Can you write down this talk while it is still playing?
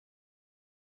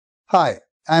Hi,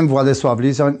 I'm Wladyslaw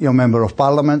Lizon, your Member of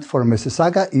Parliament for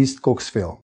Mississauga East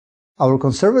Cooksville. Our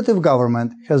Conservative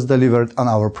government has delivered on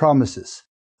our promises.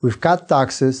 We've cut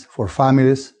taxes for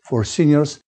families, for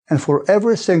seniors, and for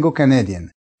every single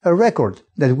Canadian, a record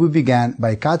that we began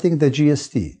by cutting the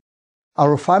GST.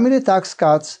 Our family tax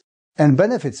cuts and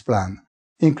benefits plan,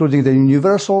 including the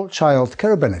Universal Child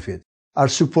Care Benefit, are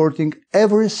supporting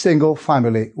every single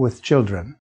family with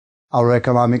children. Our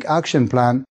Economic Action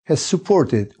Plan has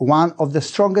supported one of the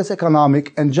strongest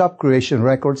economic and job creation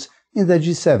records in the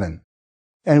G7.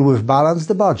 And we've balanced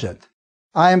the budget.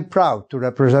 I am proud to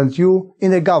represent you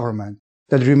in a government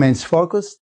that remains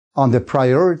focused on the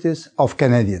priorities of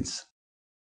Canadians.